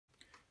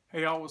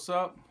Hey y'all, what's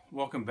up?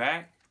 Welcome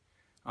back.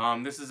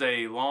 This is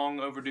a long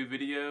overdue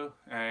video,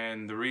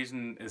 and the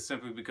reason is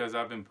simply because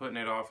I've been putting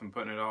it off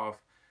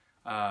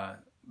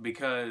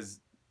because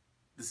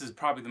this is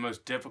probably the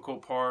most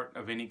difficult part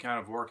of any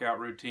kind of workout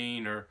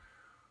routine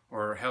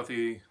or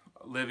healthy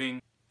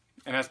living,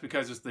 and that's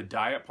because it's the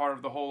diet part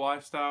of the whole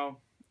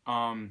lifestyle.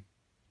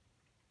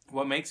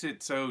 What makes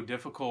it so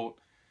difficult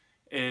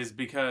is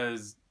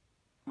because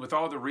with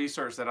all the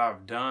research that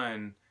I've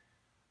done,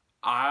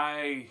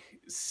 I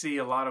see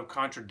a lot of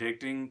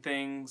contradicting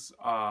things,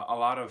 a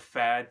lot of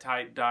fad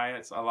type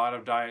diets, a lot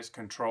of diets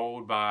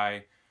controlled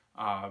by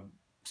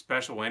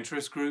special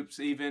interest groups,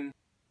 even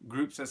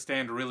groups that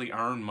stand to really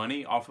earn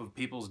money off of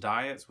people's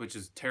diets, which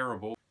is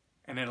terrible.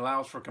 And it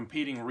allows for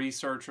competing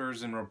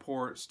researchers and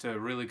reports to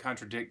really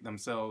contradict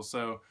themselves.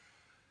 So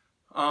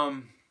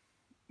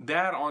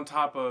that on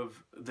top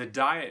of the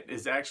diet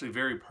is actually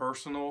very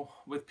personal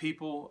with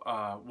people.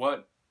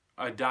 What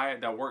a diet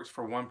that works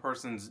for one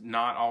person's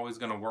not always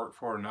going to work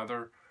for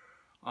another.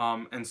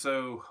 And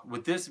so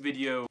with this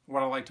video,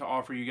 what I like to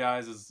offer you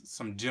guys is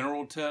some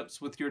general tips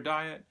with your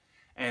diet.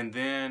 And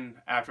then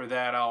after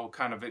that, I'll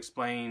kind of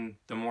explain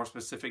the more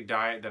specific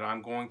diet that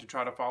I'm going to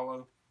try to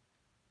follow.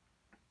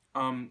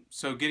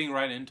 So getting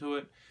right into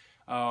it,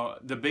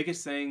 the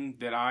biggest thing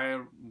that I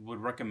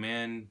would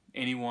recommend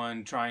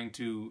anyone trying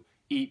to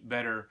eat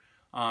better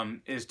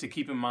is to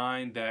keep in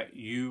mind that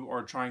you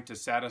are trying to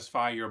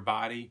satisfy your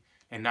body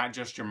and not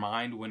just your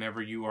mind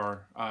whenever you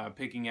are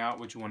picking out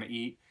what you want to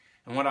eat.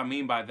 And what I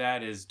mean by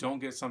that is don't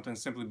get something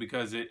simply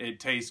because it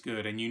tastes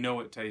good and you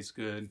know it tastes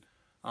good.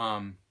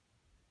 Prime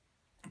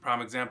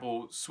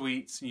example,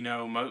 sweets, you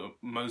know,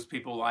 most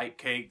people like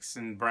cakes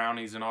and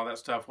brownies and all that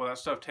stuff. Well, that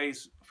stuff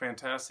tastes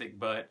fantastic,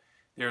 but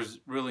there's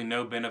really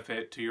no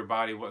benefit to your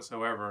body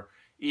whatsoever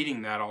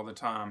eating that all the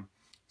time.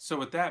 So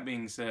with that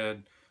being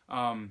said,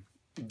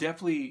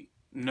 definitely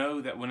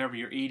know that whenever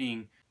you're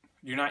eating,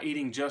 you're not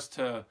eating just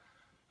to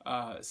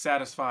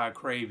satisfy a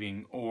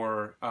craving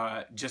or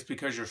just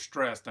because you're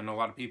stressed. And a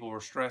lot of people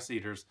are stress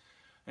eaters.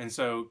 And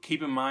so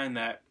keep in mind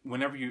that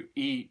whenever you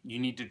eat, you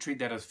need to treat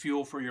that as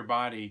fuel for your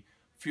body,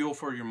 fuel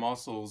for your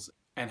muscles,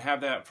 and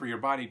have that for your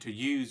body to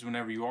use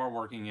whenever you are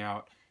working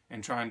out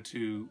and trying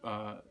to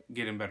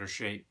get in better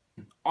shape.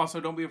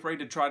 Also, don't be afraid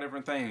to try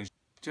different things.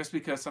 Just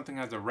because something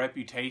has a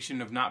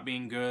reputation of not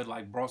being good,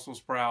 like Brussels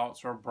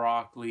sprouts or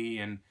broccoli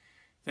and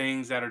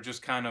things that are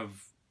just kind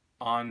of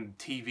on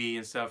TV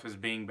and stuff as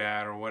being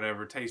bad or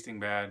whatever, tasting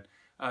bad,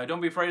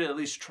 don't be afraid to at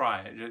least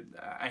try it.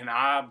 And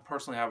I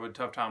personally have a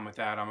tough time with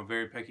that. I'm a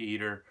very picky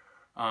eater,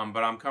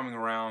 but I'm coming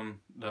around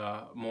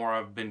the more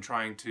I've been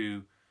trying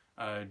to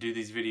do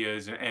these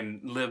videos and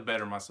live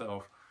better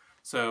myself.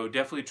 So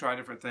definitely try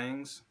different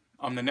things.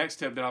 The next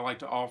tip that I like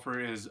to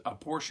offer is a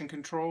portion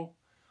control.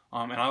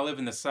 And I live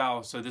in the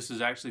South, so this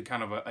is actually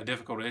kind of a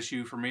difficult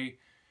issue for me.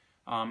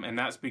 And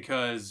that's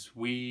because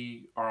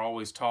we are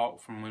always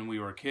taught from when we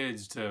were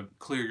kids to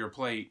clear your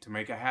plate, to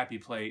make a happy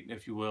plate,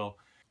 if you will.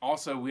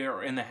 Also, we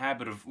are in the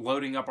habit of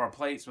loading up our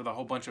plates with a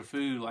whole bunch of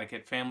food, like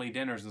at family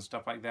dinners and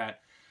stuff like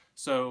that.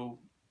 So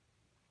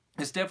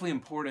it's definitely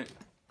important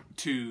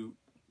to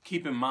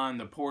keep in mind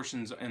the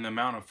portions and the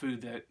amount of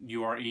food that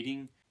you are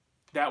eating.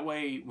 That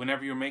way,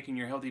 whenever you're making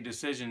your healthy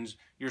decisions,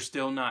 you're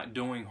still not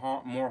doing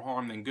more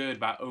harm than good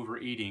by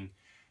overeating.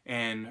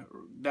 And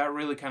that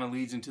really kind of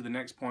leads into the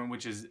next point,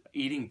 which is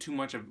eating too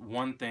much of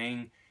one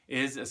thing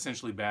is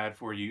essentially bad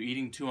for you.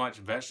 Eating too much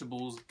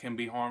vegetables can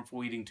be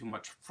harmful. Eating too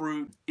much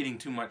fruit, eating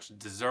too much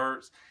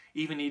desserts,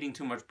 even eating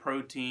too much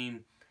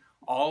protein,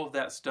 all of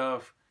that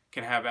stuff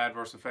can have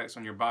adverse effects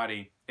on your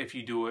body if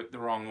you do it the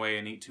wrong way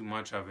and eat too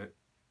much of it.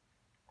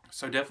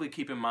 So definitely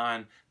keep in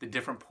mind the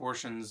different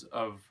portions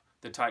of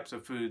the types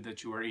of food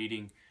that you are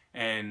eating,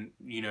 and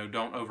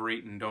don't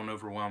overeat and don't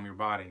overwhelm your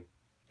body.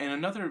 And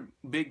another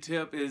big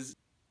tip is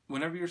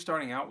whenever you're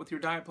starting out with your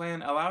diet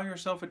plan, allow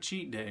yourself a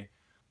cheat day.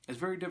 It's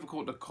very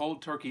difficult to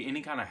cold turkey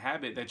any kind of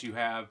habit that you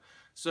have,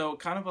 so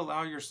kind of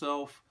allow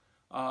yourself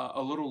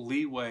a little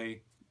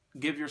leeway.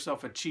 Give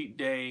yourself a cheat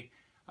day.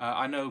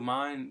 I know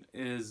mine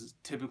is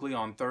typically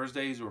on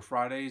Thursdays or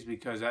Fridays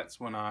because that's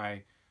when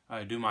I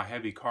do my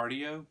heavy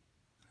cardio.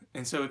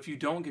 And so if you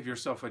don't give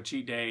yourself a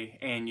cheat day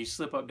and you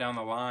slip up down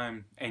the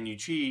line and you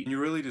cheat, you're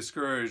really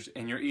discouraged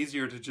and you're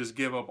easier to just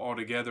give up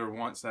altogether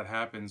once that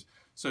happens.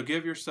 So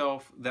give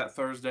yourself that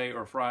Thursday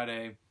or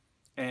Friday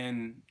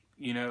and,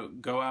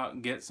 go out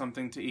and get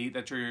something to eat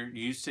that you're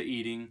used to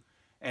eating.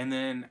 And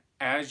then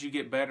as you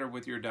get better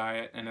with your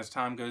diet and as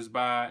time goes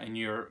by and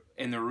you're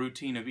in the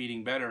routine of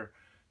eating better,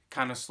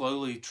 kind of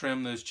slowly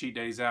trim those cheat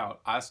days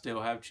out. I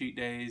still have cheat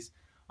days.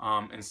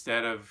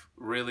 Instead of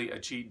really a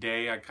cheat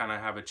day, I kind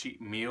of have a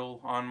cheat meal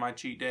on my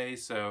cheat day.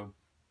 So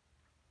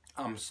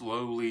I'm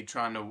slowly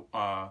trying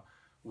to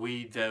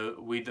weed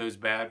those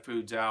bad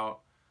foods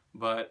out.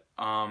 But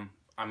I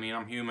mean,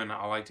 I'm human.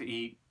 I like to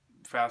eat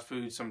fast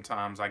food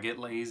sometimes. I get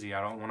lazy.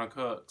 I don't want to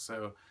cook.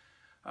 So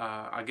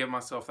I give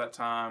myself that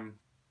time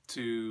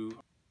to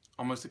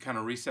almost to kind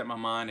of reset my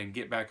mind and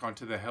get back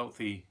onto the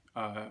healthy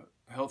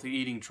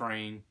eating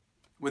train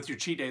With your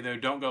cheat day though,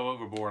 don't go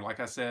overboard. Like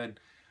I said,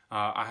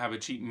 I have a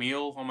cheat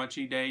meal on my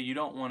cheat day. You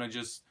don't want to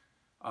just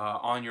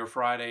on your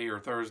Friday or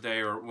Thursday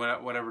or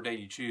whatever day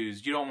you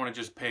choose, you don't want to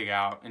just pig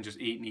out and just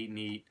eat and eat and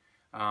eat,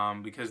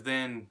 because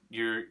then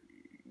you're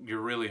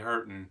really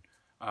hurting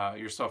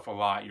yourself a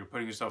lot. You're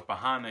putting yourself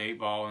behind the 8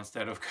 ball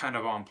instead of kind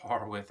of on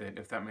par with it,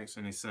 if that makes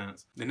any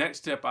sense. The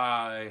next tip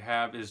I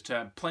have is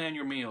to plan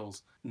your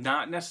meals.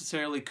 Not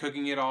necessarily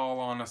cooking it all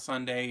on a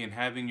Sunday and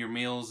having your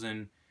meals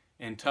in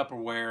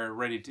Tupperware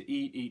ready to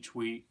eat each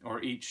week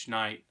or each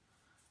night,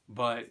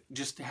 but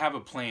just to have a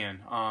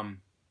plan.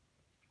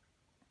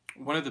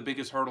 One of the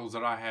biggest hurdles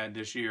that I had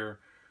this year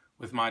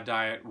with my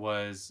diet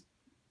was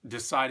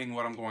deciding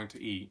what I'm going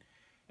to eat.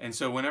 And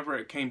so whenever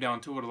it came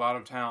down to it, a lot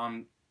of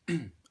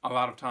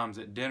times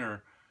at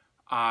dinner,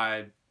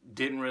 I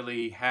didn't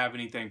really have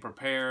anything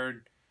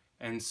prepared.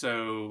 And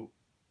so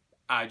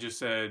I just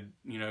said,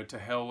 you know, to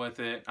hell with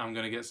it. I'm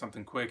going to get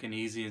something quick and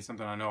easy and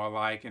something I know I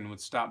like, and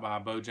would stop by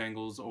a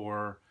Bojangles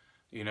or,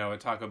 you know, a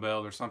Taco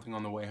Bell or something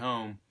on the way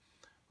home.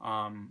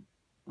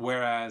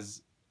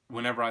 Whereas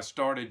whenever I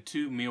started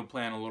to meal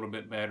plan a little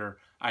bit better,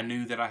 I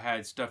knew that I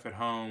had stuff at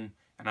home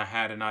and I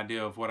had an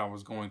idea of what I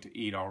was going to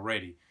eat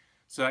already.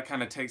 So that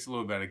kind of takes a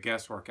little bit of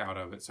guesswork out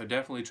of it. So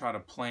definitely try to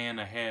plan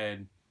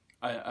ahead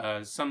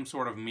some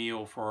sort of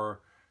meal for,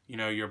 you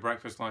know, your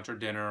breakfast, lunch, or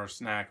dinner, or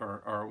snack,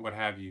 or what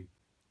have you.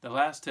 The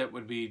last tip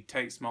would be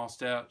take small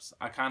steps.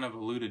 I kind of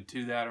alluded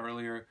to that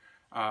earlier.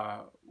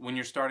 When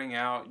you're starting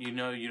out, you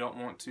know, you don't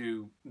want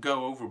to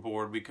go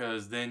overboard,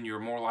 because then you're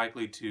more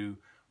likely to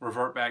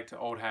revert back to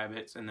old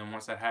habits, and then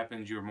once that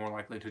happens, you're more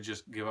likely to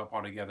just give up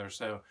altogether.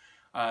 So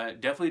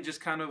definitely just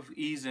kind of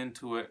ease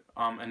into it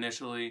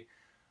initially.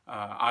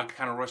 I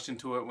kind of rushed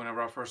into it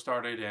whenever I first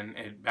started, and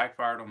it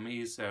backfired on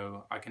me,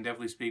 so I can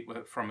definitely speak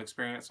from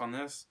experience on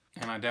this.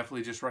 And I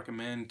definitely just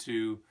recommend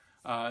to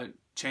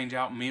change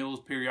out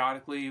meals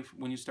periodically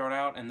when you start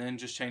out, and then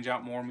just change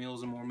out more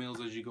meals and more meals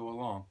as you go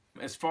along.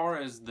 As far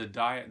as the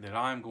diet that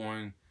I'm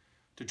going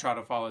to try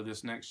to follow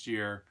this next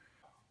year,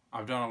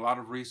 I've done a lot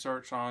of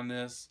research on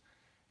this,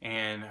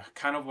 and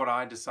kind of what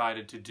I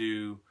decided to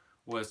do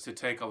was to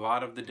take a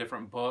lot of the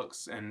different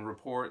books and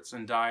reports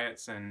and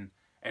diets and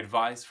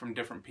advice from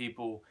different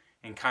people,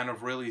 and kind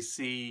of really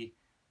see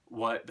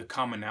what the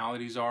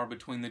commonalities are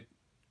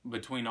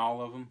between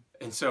all of them.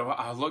 And so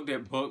I looked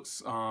at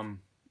books,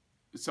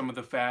 some of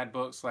the fad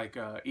books, like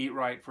Eat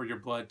Right for Your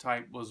Blood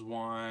Type was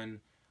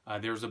one.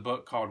 There's a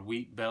book called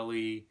Wheat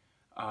Belly.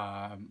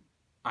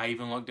 I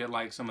even looked at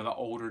like some of the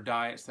older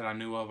diets that I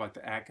knew of, like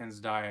the Atkins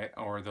diet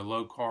or the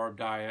low carb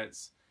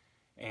diets,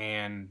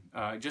 and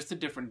just the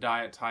different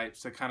diet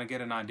types to kind of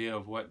get an idea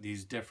of what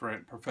these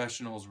different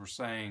professionals were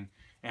saying.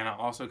 And I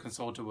also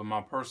consulted with my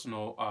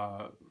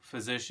personal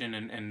physician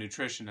and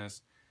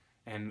nutritionist,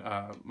 and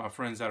my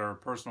friends that are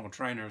personal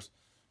trainers,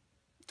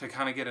 to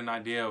kind of get an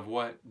idea of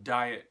what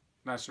diet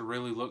I should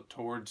really look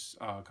towards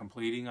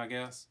completing, I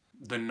guess.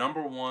 The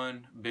number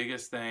one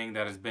biggest thing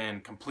that has been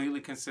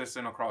completely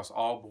consistent across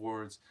all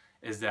boards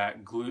is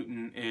that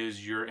gluten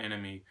is your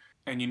enemy.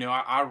 And you know,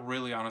 I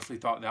really honestly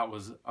thought that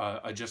was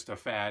just a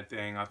fad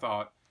thing. I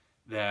thought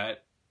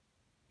that,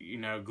 you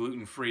know,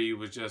 gluten-free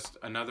was just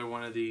another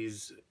one of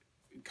these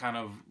kind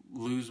of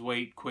lose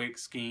weight quick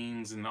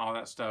schemes and all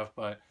that stuff.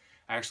 But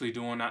actually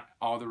doing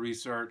all the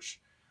research,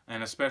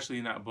 and especially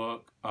in that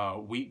book,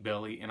 Wheat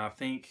Belly, and I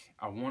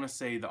want to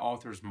say the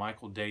author is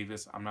Michael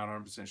Davis. I'm not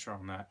 100% sure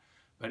on that.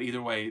 But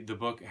either way, the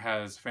book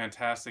has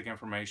fantastic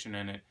information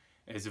in it.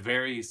 It's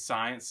very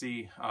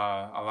sciencey,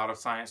 a lot of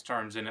science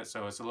terms in it,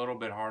 so it's a little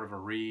bit hard of a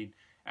read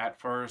at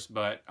first,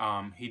 but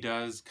he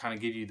does kind of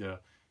give you the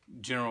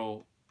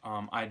general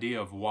idea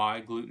of why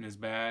gluten is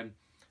bad.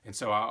 And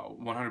so I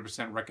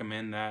 100%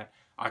 recommend that.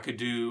 I could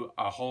do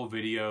a whole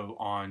video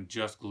on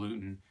just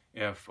gluten.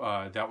 If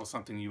that was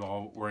something you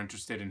all were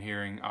interested in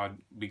hearing, I'd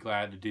be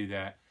glad to do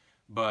that.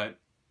 But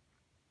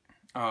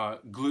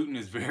gluten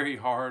is very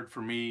hard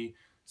for me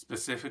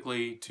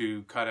specifically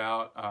to cut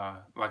out.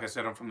 Like I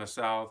said, I'm from the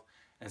South,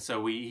 and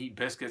so we eat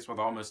biscuits with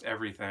almost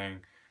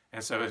everything.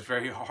 And so it's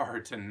very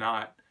hard to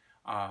not,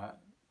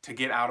 to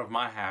get out of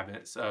my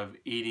habits of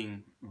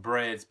eating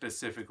bread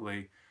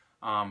specifically.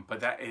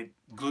 But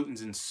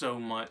gluten's in so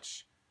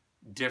much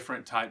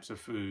different types of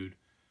food,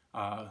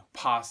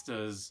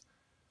 pastas,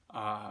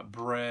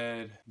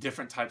 bread,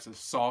 different types of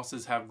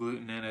sauces have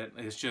gluten in it.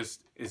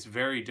 It's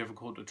very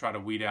difficult to try to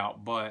weed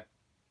out, but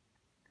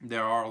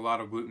there are a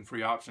lot of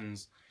gluten-free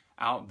options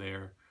out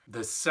there.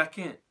 The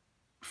second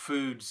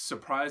food,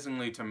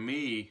 surprisingly to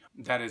me,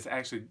 that is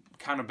actually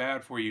kind of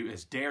bad for you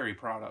is dairy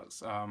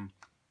products.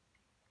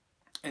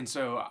 And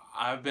so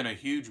I've been a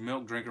huge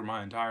milk drinker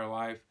my entire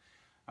life.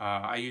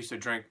 I used to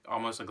drink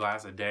almost a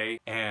glass a day,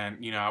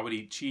 and you know, I would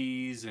eat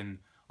cheese and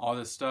all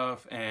this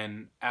stuff.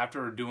 And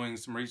after doing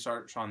some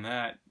research on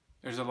that,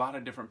 there's a lot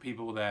of different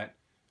people that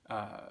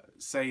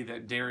say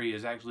that dairy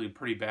is actually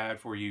pretty bad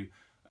for you.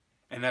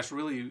 And that's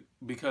really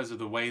because of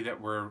the way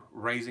that we're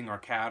raising our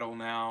cattle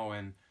now,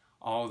 and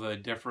all the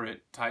different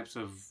types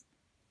of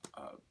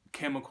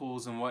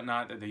chemicals and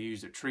whatnot that they use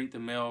to treat the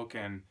milk,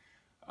 and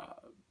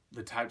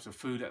the types of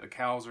food that the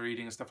cows are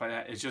eating and stuff like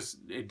that.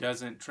 It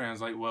doesn't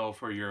translate well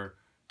for your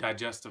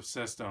digestive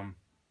system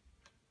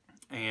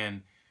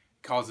and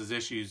causes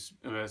issues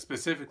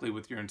specifically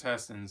with your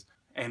intestines.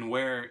 And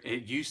where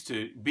it used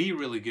to be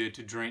really good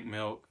to drink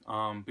milk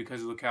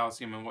because of the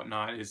calcium and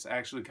whatnot, it's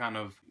actually kind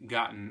of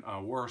gotten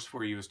worse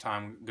for you as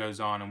time goes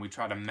on, and we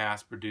try to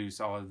mass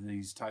produce all of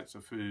these types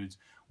of foods,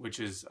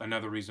 which is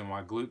another reason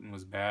why gluten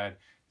was bad,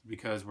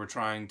 because we're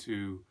trying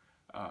to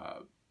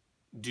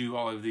do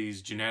all of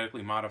these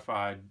genetically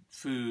modified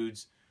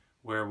foods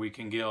where we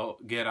can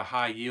get a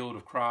high yield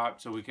of crop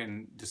so we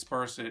can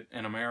disperse it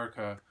in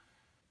America,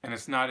 and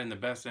it's not in the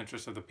best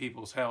interest of the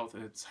people's health.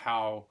 It's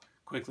how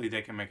quickly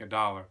they can make a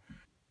dollar.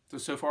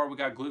 So far we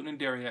got gluten and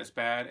dairy, that's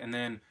bad, and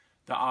then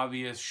the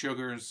obvious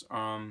sugars,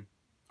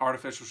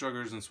 artificial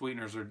sugars and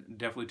sweeteners are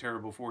definitely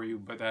terrible for you,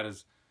 but that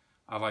is,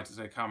 I like to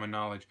say, common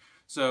knowledge.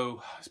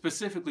 So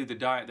specifically the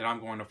diet that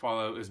I'm going to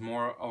follow is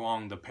more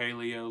along the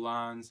paleo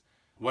lines.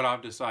 What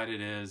I've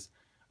decided is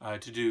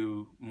to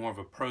do more of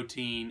a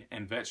protein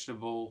and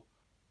vegetable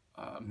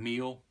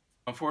meal.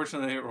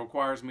 Unfortunately, it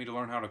requires me to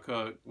learn how to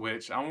cook,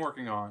 which I'm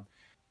working on.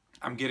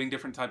 I'm getting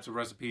different types of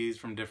recipes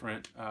from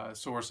different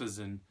sources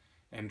and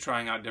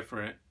trying out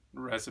different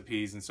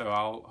recipes, and so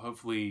I'll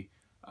hopefully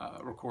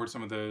record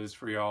some of those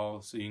for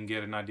y'all so you can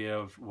get an idea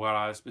of what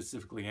I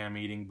specifically am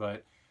eating.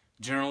 But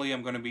generally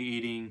I'm going to be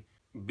eating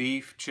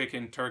beef,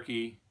 chicken,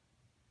 turkey,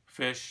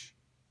 fish.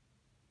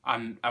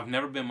 I've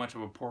never been much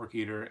of a pork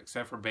eater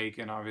except for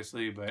bacon,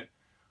 obviously, but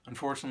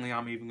unfortunately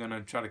I'm even going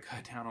to try to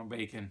cut down on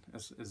bacon,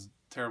 as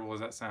terrible as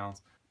that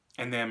sounds.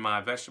 And then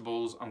my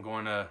vegetables, I'm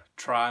going to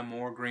try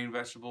more green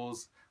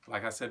vegetables.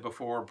 Like I said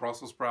before,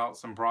 Brussels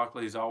sprouts and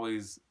broccoli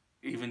always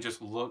even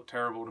just look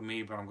terrible to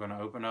me, but I'm going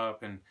to open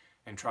up and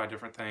try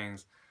different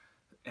things.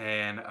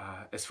 And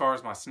as far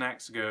as my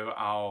snacks go,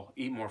 I'll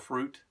eat more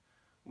fruit,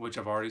 which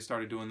I've already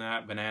started doing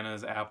that.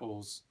 Bananas,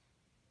 apples,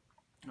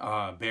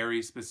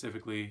 berries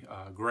specifically,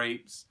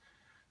 grapes.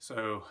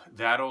 So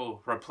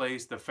that'll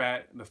replace the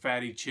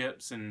fatty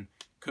chips and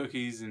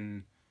cookies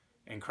and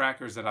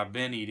crackers that I've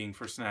been eating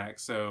for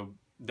snacks. So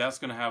that's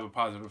going to have a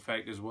positive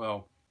effect as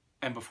well.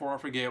 And before I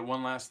forget,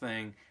 one last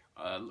thing,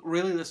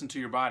 really listen to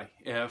your body.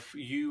 If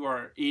you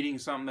are eating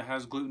something that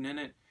has gluten in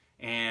it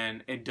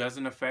and it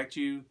doesn't affect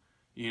you,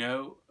 you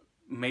know,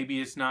 maybe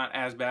it's not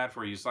as bad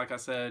for you. So like I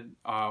said,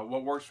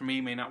 what works for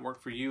me may not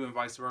work for you and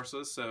vice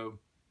versa. So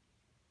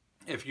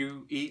if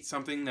you eat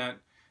something that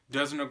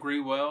doesn't agree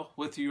well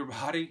with your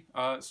body,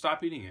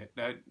 stop eating it.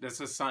 That's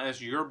a sign.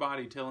 That's your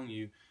body telling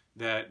you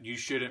that you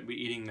shouldn't be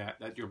eating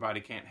that your body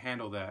can't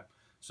handle that.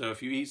 So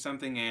if you eat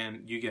something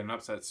and you get an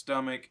upset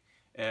stomach,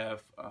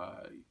 if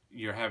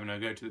you're having to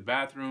go to the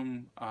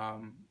bathroom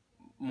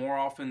more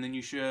often than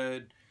you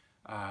should,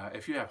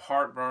 if you have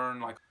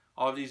heartburn, like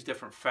all of these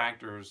different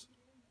factors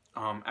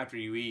after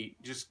you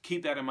eat, just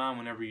keep that in mind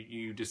whenever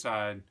you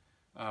decide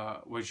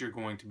what you're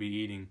going to be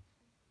eating.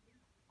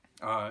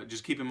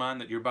 Just keep in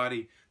mind that your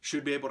body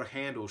should be able to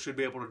handle, should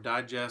be able to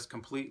digest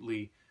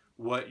completely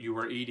what you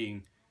are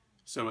eating,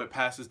 so it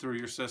passes through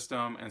your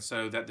system and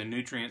so that the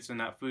nutrients in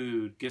that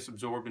food gets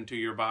absorbed into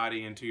your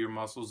body, into your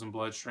muscles and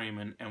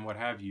bloodstream and what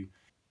have you.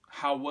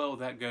 How well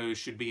that goes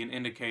should be an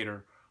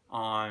indicator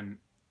on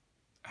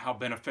how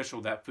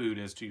beneficial that food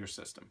is to your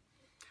system.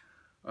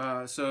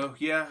 So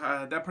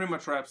yeah, that pretty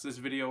much wraps this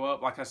video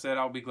up. Like I said,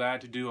 I'll be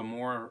glad to do a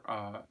more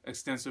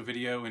extensive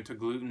video into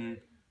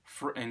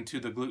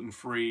the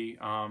gluten-free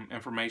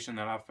information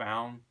that I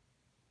found,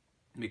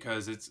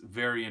 because it's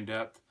very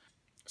in-depth.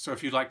 So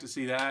if you'd like to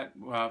see that,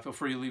 feel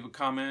free to leave a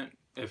comment.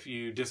 If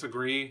you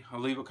disagree,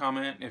 leave a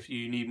comment. If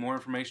you need more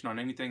information on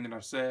anything that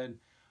I've said,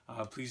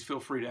 please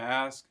feel free to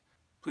ask.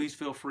 Please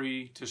feel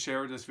free to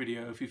share this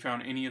video if you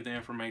found any of the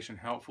information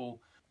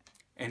helpful.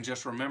 And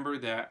just remember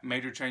that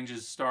major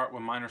changes start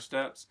with minor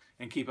steps,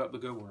 and keep up the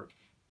good work.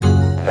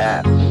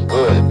 That's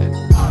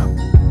good.